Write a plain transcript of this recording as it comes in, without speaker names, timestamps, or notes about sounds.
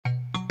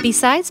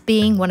Besides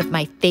being one of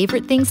my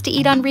favorite things to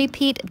eat on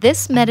repeat,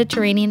 this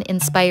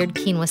Mediterranean-inspired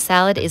quinoa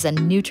salad is a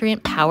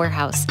nutrient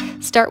powerhouse.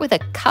 Start with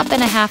 1.5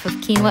 cups of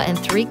quinoa and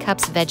 3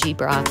 cups veggie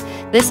broth.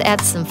 This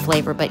adds some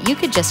flavor, but you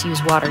could just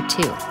use water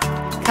too.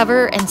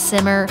 Cover and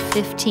simmer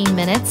 15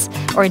 minutes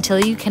or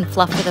until you can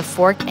fluff with a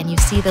fork and you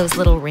see those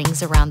little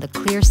rings around the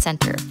clear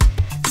center.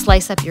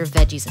 Slice up your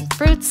veggies and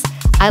fruits.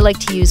 I like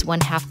to use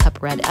 1/2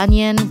 cup red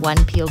onion,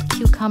 1 peeled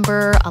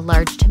cucumber, a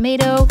large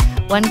tomato,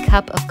 1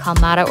 cup of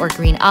kalmata or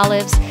green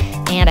olives,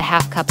 and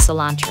 1/2 cup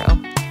cilantro.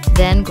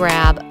 Then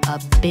grab a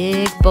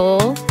big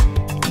bowl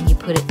and you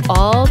put it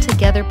all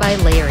together by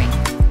layering.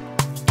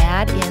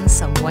 Add in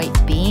some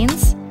white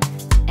beans,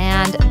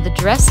 and the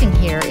dressing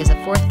here is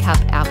 1/4 cup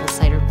apple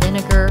cider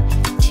vinegar,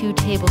 2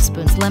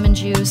 tablespoons lemon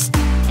juice,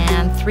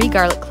 and 3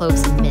 garlic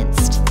cloves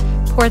minced.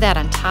 Pour that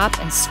on top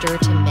and stir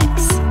to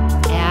mix.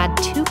 Add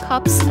 2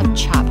 cups of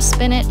chopped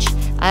spinach.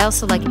 I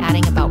also like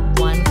adding about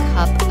 1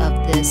 cup of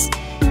this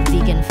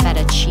vegan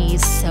feta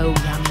cheese. So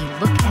yummy.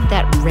 Look at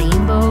that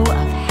rainbow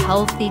of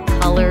healthy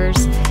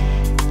colors.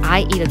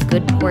 I eat a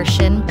good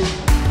portion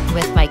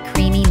with my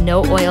creamy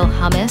no-oil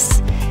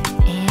hummus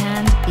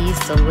and these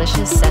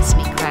delicious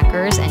sesame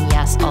crackers. And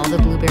yes, all the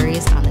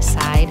blueberries on the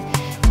side.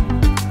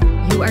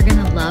 You are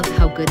gonna love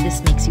how good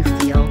this makes you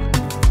feel.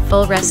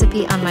 Full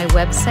recipe on my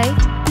website.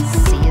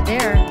 See you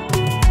there.